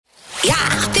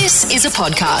Yeah, this is a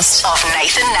podcast of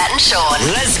Nathan, Nat and Sean.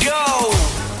 Let's go!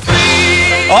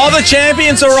 Oh, the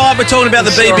champions, all right. We're talking about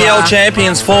the BBL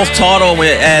champions, fourth title,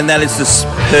 and that is the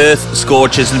Perth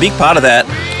Scorchers. And a big part of that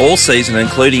all season,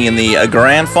 including in the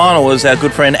grand final, was our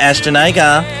good friend Ashton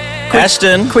Agar.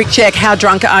 Ashton. Quick check. How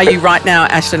drunk are you right now,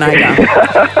 Ashton Agar?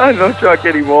 I'm not drunk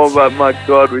anymore, but my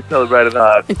God, we celebrated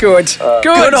hard. Good.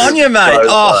 Good on you, mate. So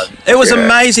fun. It was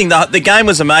amazing. The game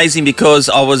was amazing because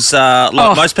I was,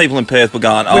 most people in Perth were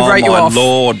going, We wrote you my off.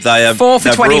 Lord, they have 4 for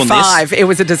they've ruined 25. It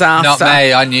was a disaster. Not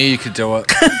me. I knew you could do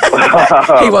it.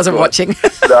 He wasn't watching.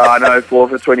 No, I know, 4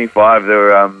 for 25. There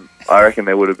were, I reckon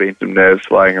there would have been some nerves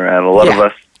flying around. A lot of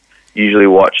us usually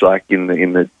watch like in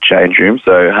the change room,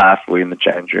 so half were in the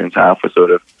change rooms, half were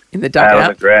sort of In the out on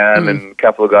dugout. the ground, and a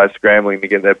couple of guys scrambling to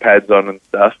get their pads on and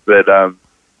stuff. But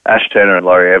Ash Turner and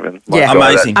Laurie Evans, my Yeah. God,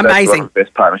 Amazing. That's one Amazing. of the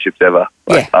best partnerships ever.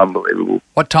 Like, Yeah. unbelievable.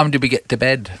 What time did we get to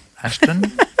bed, Ashton?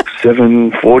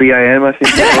 7:40 a.m. I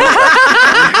think.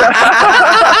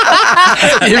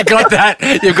 You've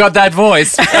got that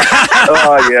voice.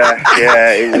 Oh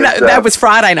yeah. It was, That was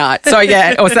Friday night. So,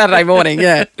 yeah, or Saturday morning,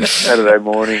 yeah. Saturday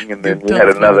morning, and then Good we had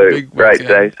times, another big great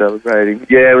weekend. day celebrating.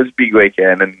 Yeah, it was a big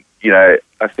weekend, and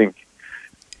I think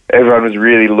everyone was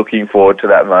really looking forward to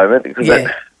that moment because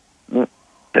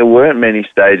there weren't many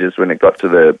stages when it got to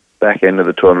the back end of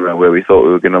the tournament where we thought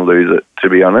we were going to lose it, to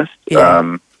be honest.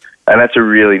 Yeah. And that's a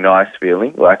really nice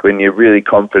feeling. Like when you're really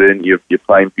confident, you're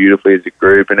playing beautifully as a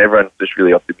group, and everyone's just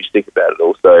really optimistic about it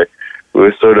all. So we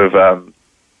were sort of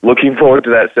looking forward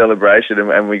to that celebration,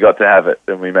 and we got to have it,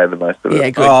 and we made the most of it. Yeah,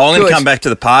 good. I'm going Good. to come back to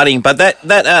the partying, but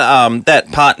that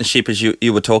partnership, as you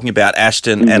were talking about,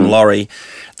 Ashton and Laurie,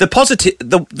 the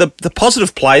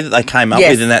positive play that they came up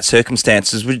Yes. with in that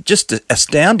circumstances was just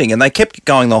astounding, and they kept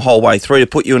going the whole way through to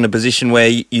put you in a position where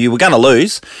you were going to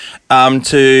lose,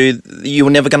 to you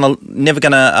were never going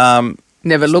to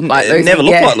Never looked like losing. never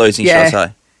look like losing, Yeah. shall I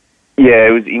say? Yeah,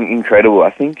 it was incredible.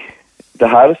 I think the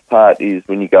hardest part is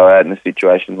when you go out in a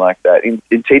situation like that. In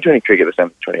T20 cricket, it's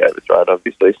only 20 overs, right,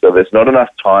 obviously, so there's not enough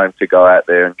time to go out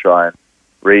there and try and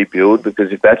rebuild,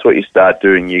 because if that's what you start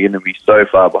doing, you're going to be so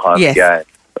far behind Yes. the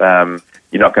game.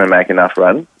 You're not going to make enough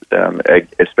runs,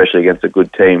 especially against a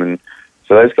good team. And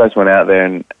so those guys went out there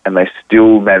and they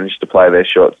still managed to play their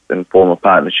shots and form a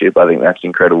partnership. I think that's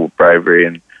incredible bravery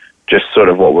and just sort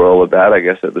of what we're all about, I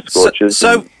guess, at the Scorchers.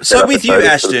 So with you,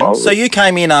 Ashton, so you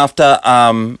came in after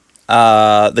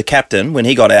the captain when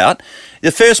he got out.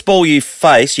 The first ball you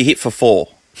faced, you hit for 4.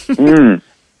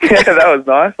 Yeah, that was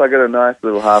nice. I got a nice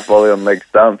little half volley on leg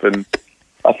stump, and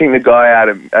I think the guy out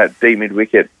at deep mid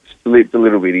wicket slipped a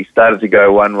little bit. He started to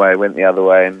go one way, went the other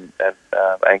way, and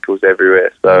ankles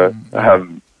everywhere. So,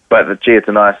 but gee, it's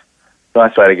a nice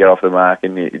way to get off the mark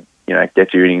and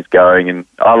get your innings going. And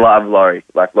I love Laurie.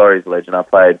 Like, Laurie's a legend. I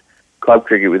played club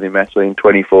cricket with him actually in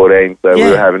 2014, so we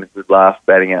were having a good laugh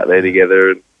batting out there together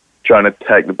and trying to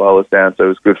take the bowlers down. So it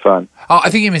was good fun. Oh, I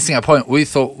think you're missing a point. We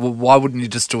thought, well, why wouldn't you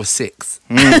just do a 6?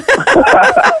 It's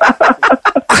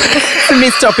a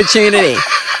missed opportunity.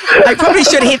 They probably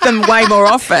should hit them way more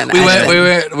often. We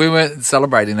Ashton. weren't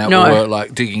celebrating that. No. We were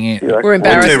like digging in. We're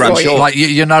embarrassed Two runs for you. short. Like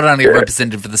you're not only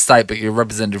represented for the state, but you're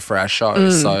represented for our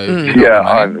show. So you know Yeah, what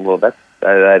I mean? well, that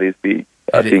is the,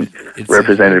 I think, it's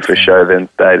representative for show then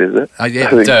state, is it?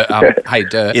 Yeah, I think- hey,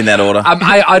 Dirt. In that order.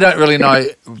 I don't really know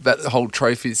about the whole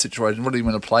trophy situation. What do you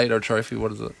want to play it or a trophy?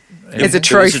 What is it? It's a It's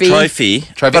trophy. a trophy.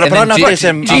 Trophy. But I And don't know then if do there's you-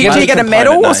 a do you Do you get a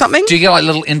medal component, or no. something? Do you get like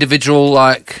little individual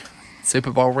like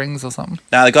Super Bowl rings or something?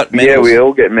 No, they got Yeah, medals. we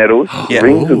all get medals. Yeah.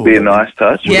 Rings would be a nice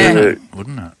touch. Yeah.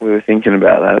 Wouldn't it? We were thinking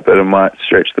about that, but it might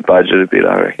stretch the budget a bit,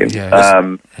 I reckon. Yeah.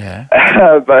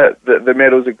 Yeah. But the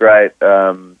medals are great.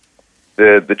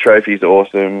 The trophy's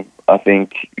awesome. I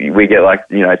think we get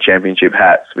championship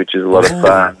hats, which is a lot of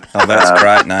fun. Oh, that's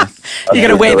great, no. You're going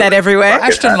to wear that everywhere?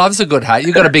 Ashton loves a good hat.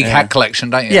 You've got a big hat collection,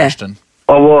 don't you, Yeah. Ashton?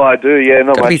 Oh, well, I do, yeah.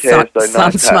 Not Got to be much hair, so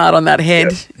sun nice smart on that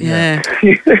head. Yeah. Do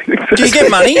you get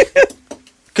money?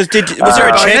 Because was there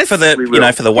a check bonus? for the We will.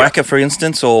 for the whacker, for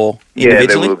instance, or Yeah, there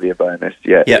individually? will be a bonus.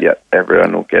 Yeah, Yeah. yeah.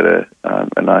 Everyone will get a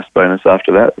nice bonus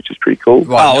after that, which is pretty cool.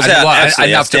 Oh, was that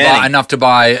absolutely outstanding? enough to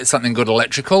buy something good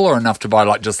electrical, or enough to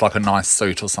buy just like a nice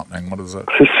suit or something? What is it?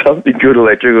 Something good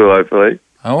electrical, hopefully.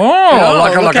 Oh,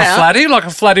 like look a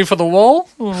out. flatty for the wall,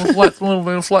 a little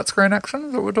bit of flat screen action.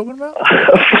 Is that what we're talking about?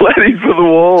 Flatty for the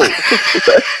wall.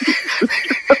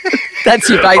 That's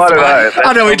your I don't baseline. know.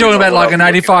 I know we're talking about like an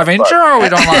 85 incher, or are we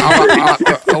talking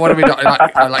like what are we doing?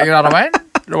 Like, you know what I mean?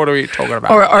 What are we talking about?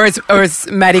 Or has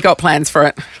Maddie got plans for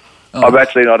it? I'm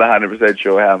actually not 100%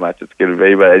 sure how much it's going to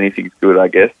be, but anything's good, I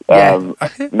guess. Yeah.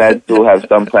 Mads will have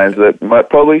some plans that might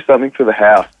probably something for the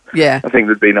house. Yeah. I think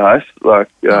would be nice. Like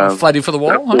Flatty for the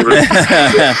wall?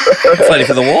 Huh? Floating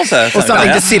for the wall, so Or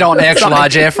something to sit on. An extra Something.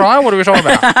 large air fryer? What are we talking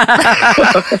about?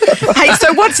 Hey,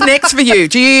 so what's next for you?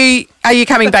 Are you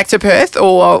coming back to Perth,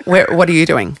 or what are you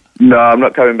doing? No, I'm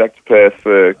not coming back to Perth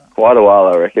for quite a while,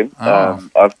 I reckon. Oh.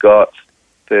 I've got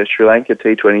the Sri Lanka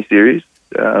T20 series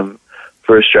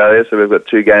for Australia, so we've got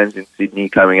 2 games in Sydney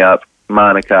coming up,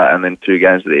 Monaco, and then 2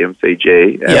 games at the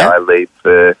MCG, and I leave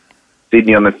for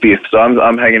Sydney on the 5th. So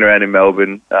I'm hanging around in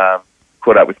Melbourne,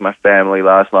 caught up with my family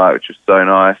last night, which was so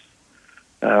nice,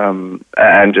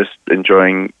 and just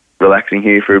enjoying relaxing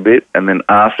here for a bit. And then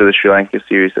after the Sri Lanka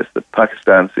series, that's the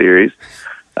Pakistan series,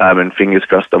 and fingers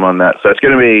crossed I'm on that. So it's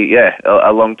going to be,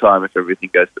 a long time if everything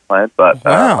goes to plan, but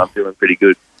I'm feeling pretty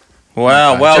good.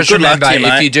 Wow, well, just good remember, luck to you,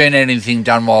 mate. if you're doing anything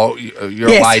done while you're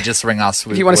Yes. away, just ring us.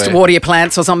 If you want us to water your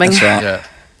plants or something. Yeah.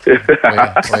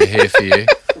 We're here for you.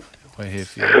 We're here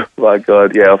for you. My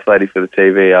God, I'll flatty for the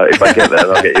TV. If I get that,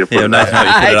 I'll get you to put it Nathan, up.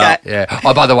 you put it up. Yeah.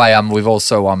 Oh, by the way, we've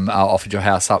also offered your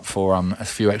house up for a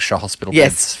few extra hospital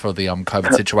Yes. beds for the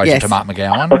COVID situation Yes. to Mark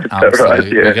McGowan. that So right?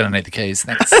 Yeah. we're going to need the keys.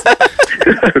 Thanks.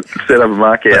 Set up a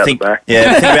market out the back. Think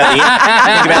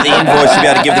about the invoice to be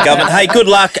able to give the government. Hey, good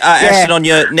luck, Ashton, on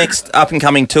your next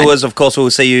up-and-coming tours. Of course, we'll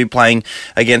see you playing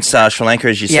against Sri Lanka,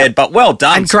 as you said. But well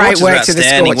done. And great Scorchers work are to the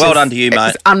outstanding. Scorchers. Well done to you,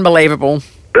 mate. It's unbelievable.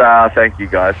 Thank you,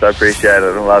 guys. I appreciate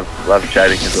it. I love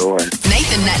chatting as always.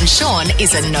 Nathan, Nat and Sean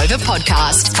is a Nova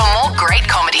podcast. For more great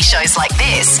comedy shows like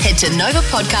this, head to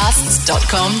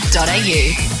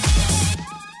novapodcasts.com.au.